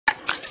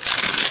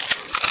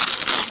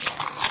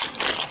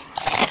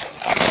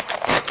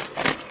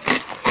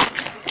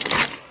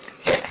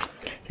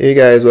Hey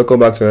guys,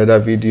 welcome back to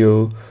another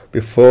video.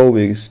 Before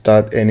we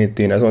start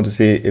anything, I just want to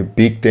say a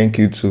big thank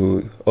you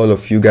to all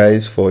of you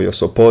guys for your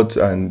support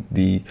and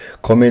the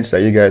comments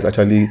that you guys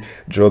actually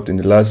dropped in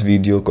the last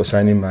video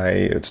concerning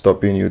my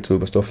stopping YouTube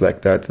and stuff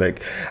like that.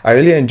 Like, I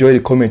really enjoyed the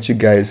comments you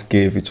guys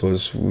gave. It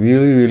was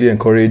really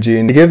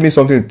encouraging. It gave me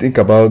something to think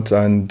about,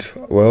 and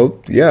well,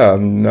 yeah,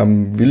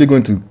 I'm really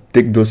going to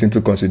take those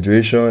into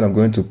consideration. I'm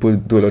going to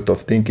do a lot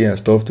of thinking and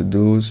stuff to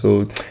do.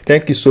 So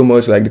thank you so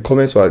much. Like, the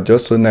comments were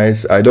just so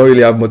nice. I don't know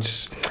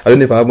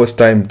if I have much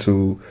time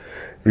to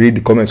read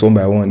the comments one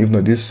by one. If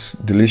not, this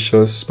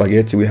delicious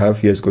spaghetti we have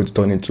here is going to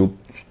turn into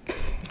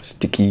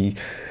sticky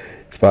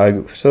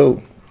spag.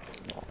 So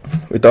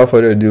without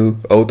further ado,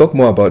 I will talk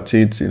more about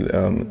it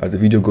as the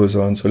video goes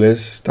on. So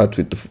let's start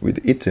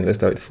with eating. Let's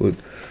start with food.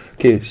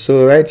 Okay,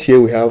 so right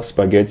here we have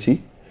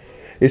spaghetti.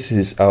 This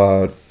is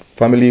our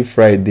family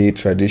Friday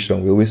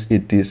tradition. We always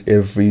eat this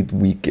every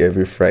week,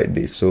 every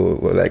Friday. So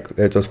like,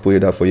 let's just put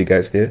it out for you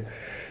guys there.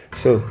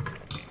 So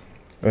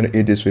I'm gonna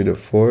eat this with a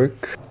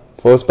fork.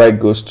 First bite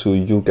goes to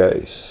you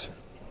guys.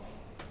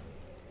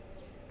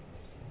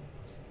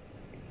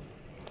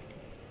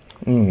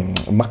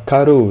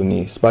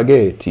 Macaroni,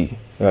 spaghetti.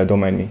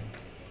 Don't mind me.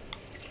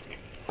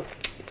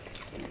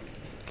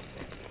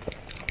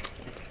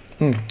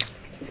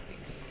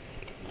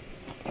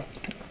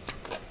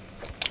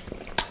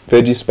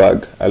 Veggie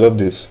spag. I love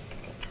this.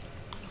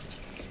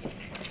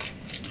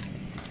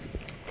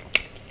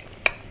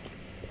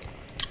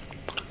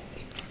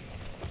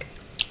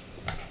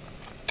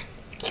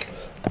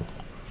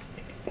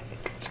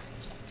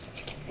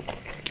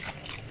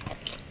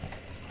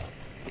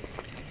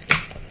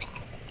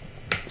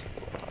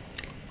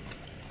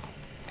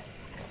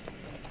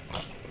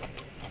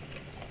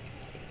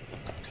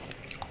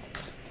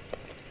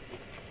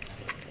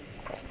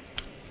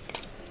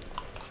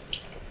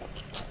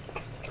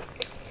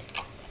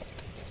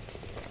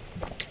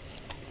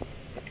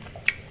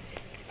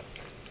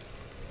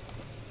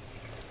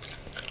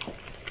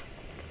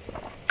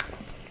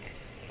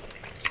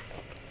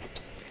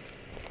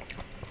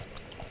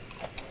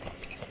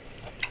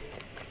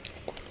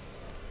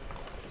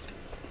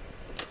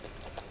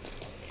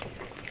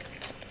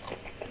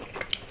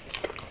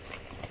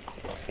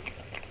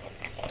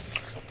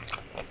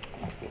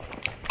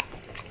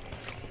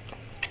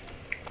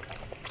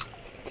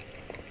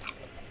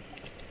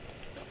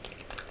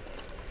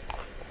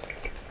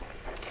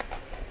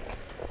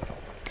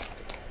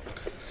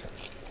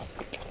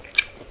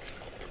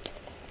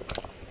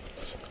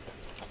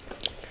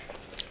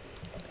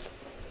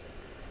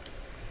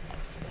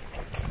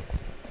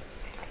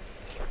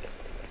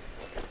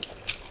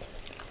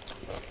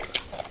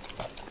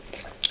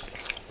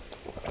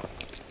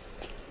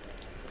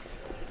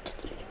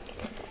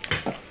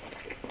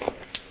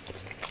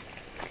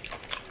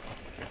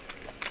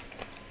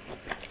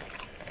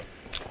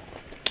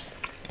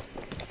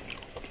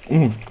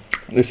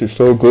 This is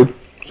so good,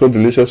 so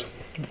delicious.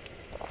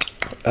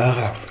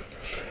 I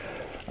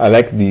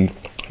like the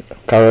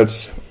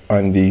carrots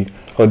and the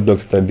hot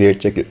dogs that are there.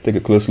 Take a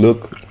close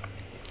look.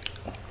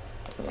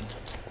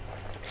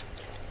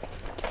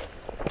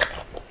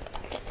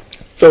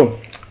 So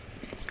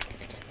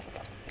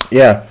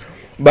yeah,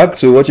 back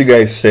to what you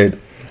guys said.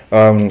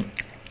 I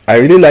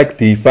really like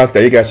the fact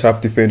that you guys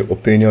have different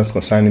opinions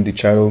concerning the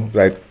channel.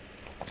 Like,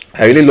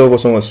 I really love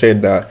what someone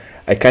said, that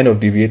I kind of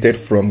deviated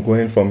from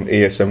going from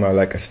ASMR.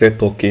 Like, I started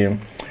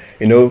talking.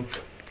 You know,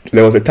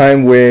 there was a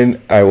time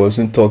when I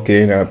wasn't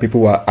talking and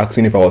people were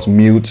asking if I was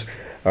mute,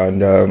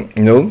 and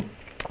you know,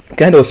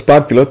 kind of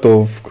sparked a lot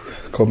of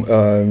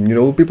you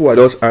know, people were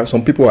just,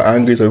 some people were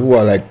angry, some people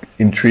were like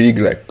intrigued,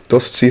 like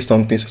just say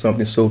something.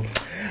 So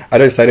I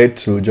decided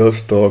to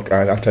just talk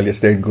and actually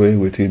started going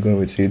with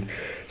it.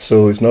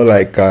 So it's not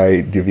like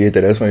I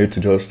deviated. I just wanted to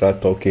just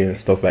start talking and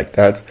stuff like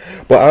that.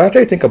 But I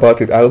actually think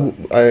about it.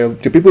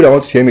 The people that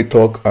want to hear me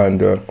talk and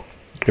the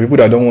people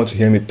that don't want to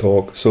hear me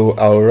talk. So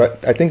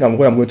I think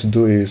what I'm going to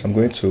do is I'm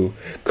going to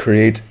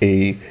create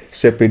a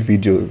separate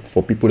video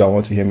for people that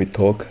want to hear me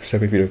talk.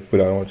 Separate video for people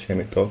that want to hear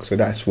me talk. So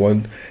that's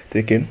one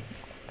taken.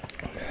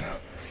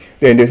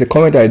 Then there's a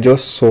comment I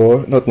just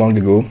saw not long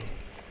ago.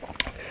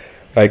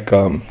 Like,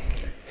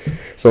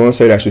 someone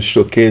said I should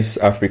showcase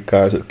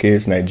Africa,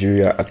 showcase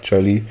Nigeria.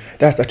 Actually,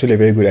 that's actually a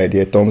very good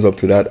idea. Thumbs up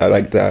to that. I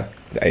like that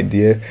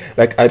idea.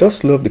 Like, I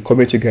just love the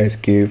comment you guys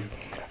gave.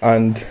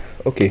 And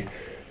okay,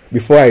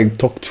 before I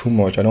talk too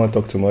much, I don't want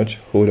to talk too much.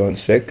 Hold on a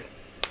sec.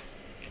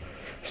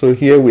 So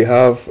here we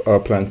have our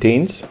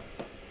plantains,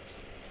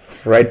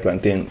 fried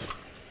plantains.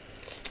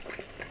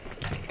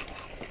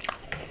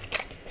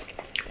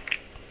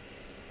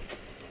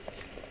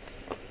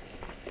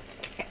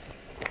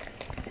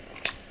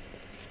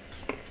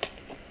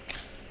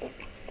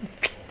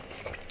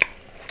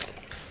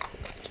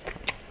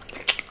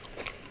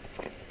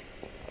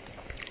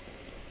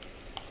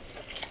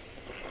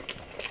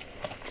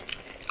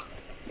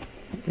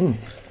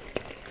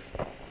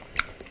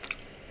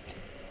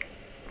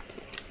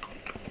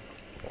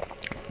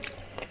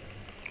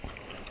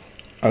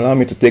 Allow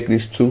me to take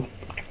these two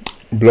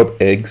blob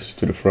eggs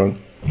to the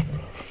front.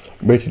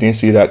 Bet you didn't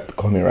see that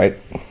coming, right?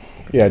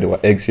 Yeah, there were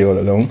eggs here all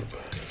along.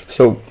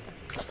 So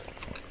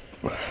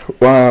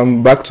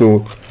back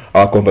to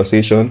our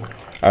conversation.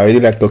 I really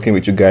like talking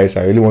with you guys.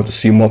 I really want to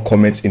see more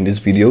comments in this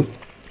video.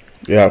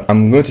 Yeah,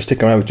 I'm going to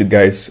stick around with you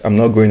guys. I'm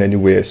not going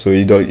anywhere, so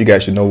you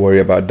guys should not worry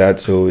about that.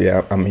 So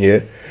yeah, I'm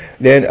here.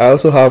 Then I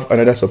also have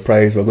another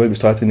surprise. We're going to be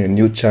starting a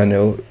new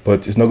channel,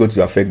 but it's not going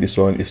to affect this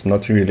one. It's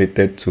not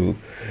related to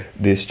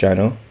this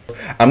channel.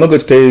 I'm not going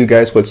to tell you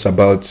guys what it's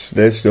about.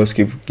 Let's just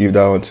give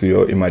that one to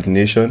your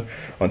imagination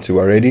until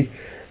we're ready.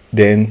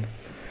 Then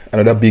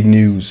another big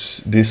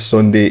news. This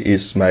Sunday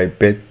is my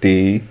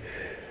birthday.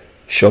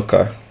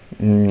 Shocker.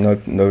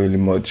 Not really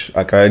much.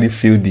 I can already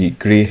feel the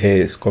gray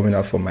hairs coming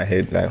out from my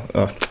head. Like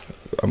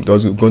I'm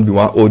just going to be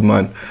one old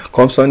man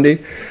come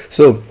Sunday.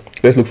 So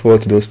let's look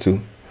forward to those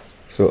two.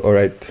 So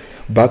alright,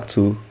 back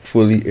to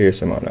fully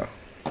ASMR now.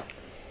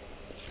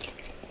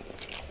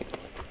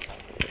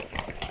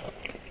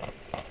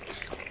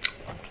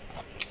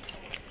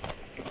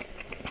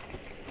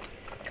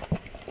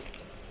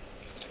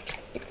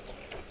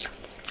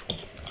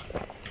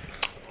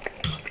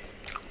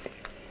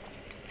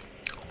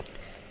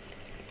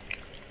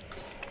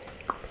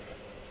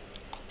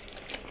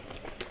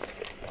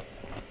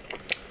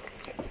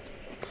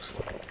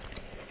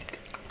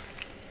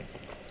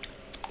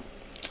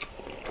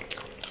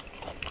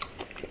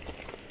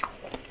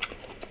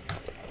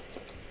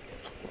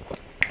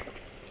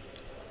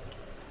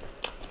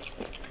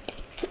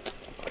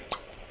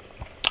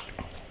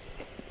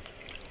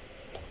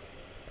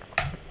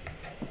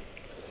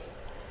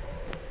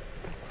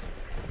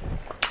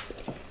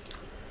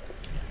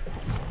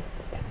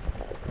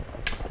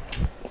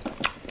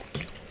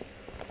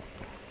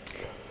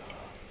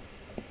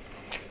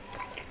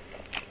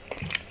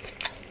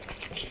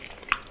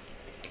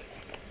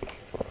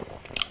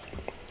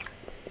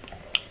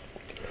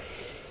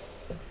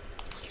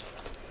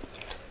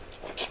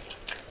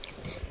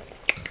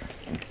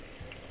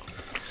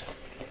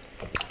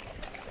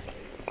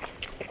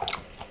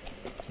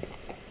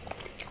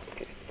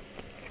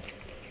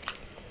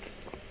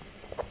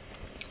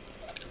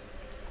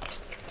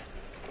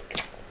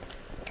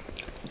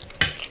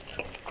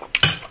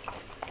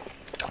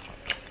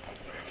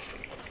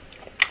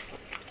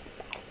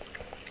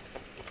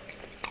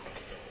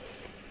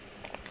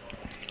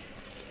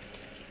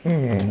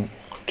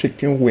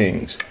 Chicken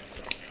wings.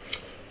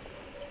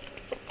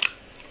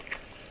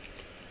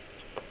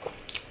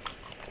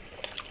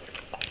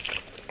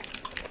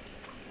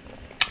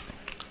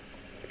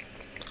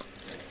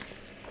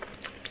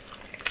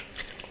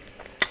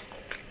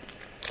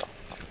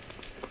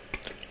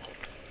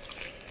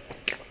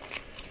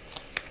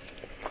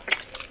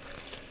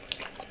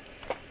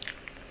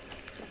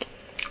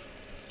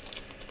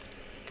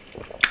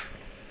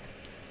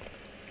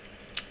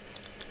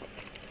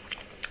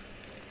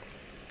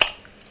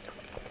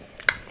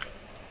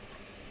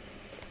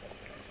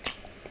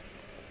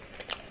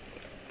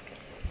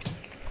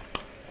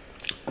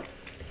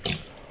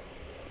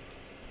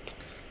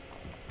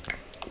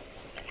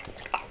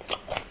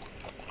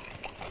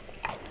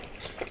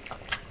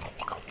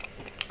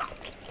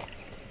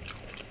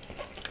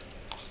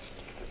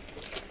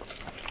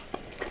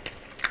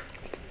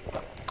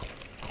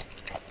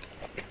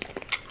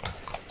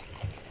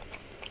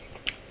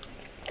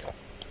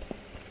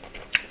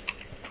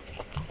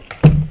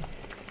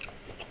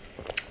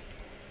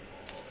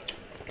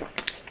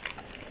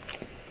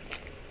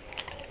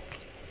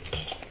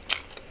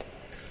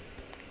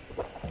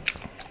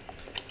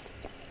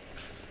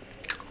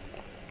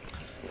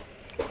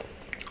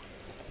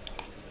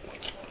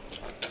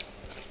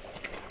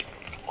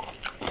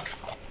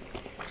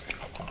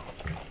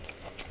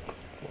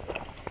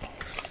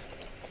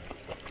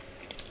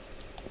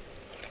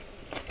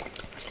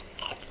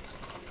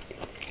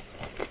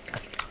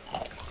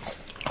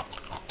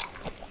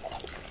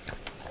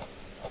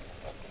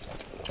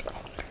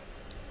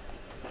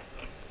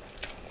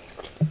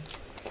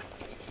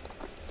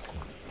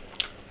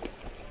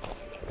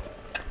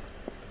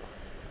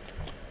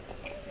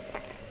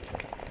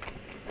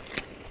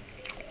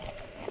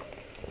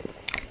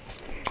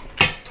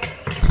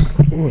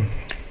 Ooh.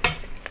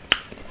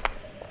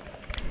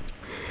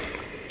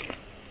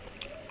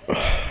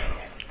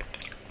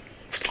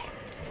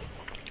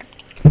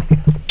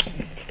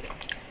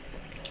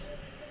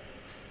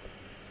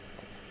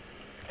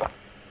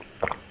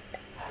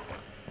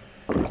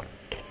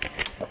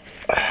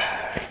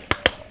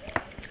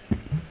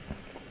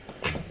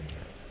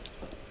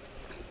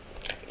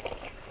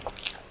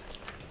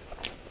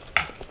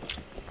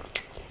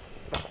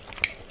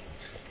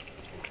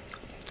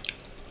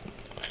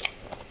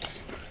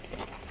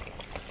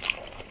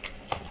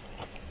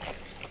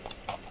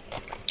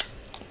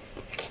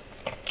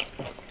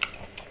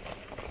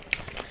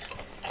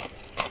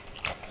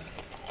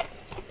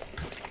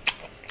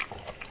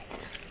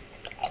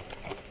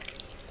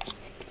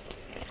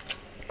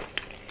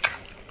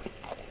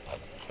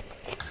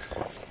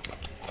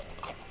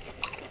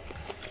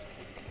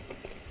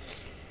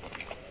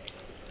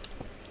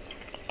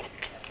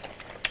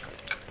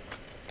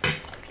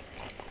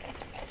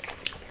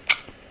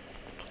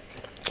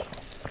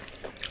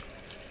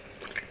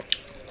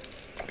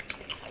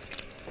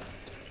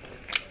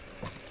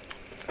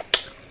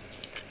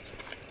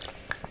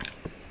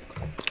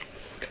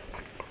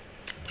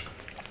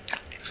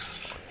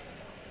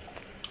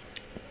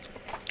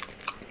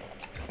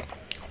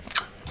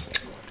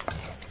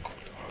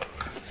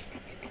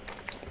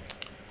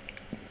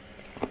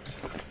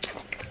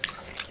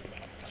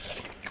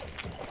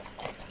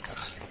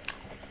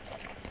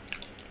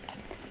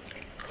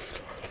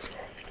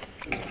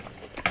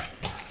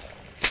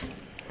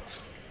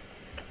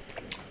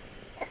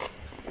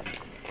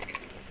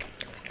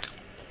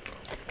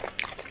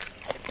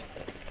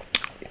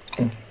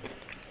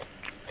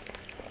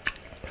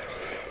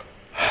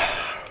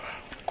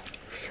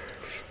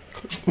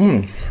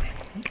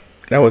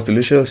 That was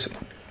delicious.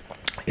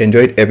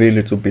 Enjoyed every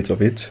little bit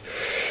of it.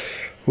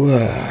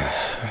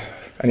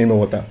 I need more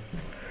water,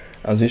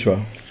 as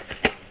usual.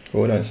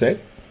 Hold on a sec.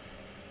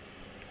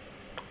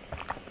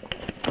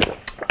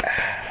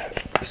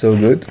 So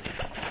good.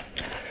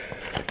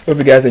 Hope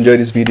you guys enjoyed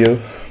this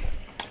video.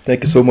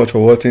 Thank you so much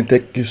for watching.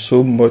 Thank you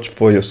so much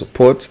for your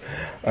support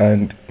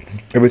and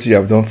everything you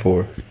have done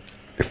for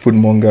the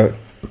Foodmonger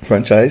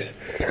franchise.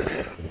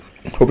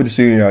 Hope to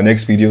see you in our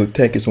next video.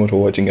 Thank you so much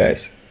for watching,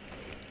 guys.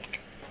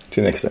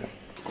 See you next time.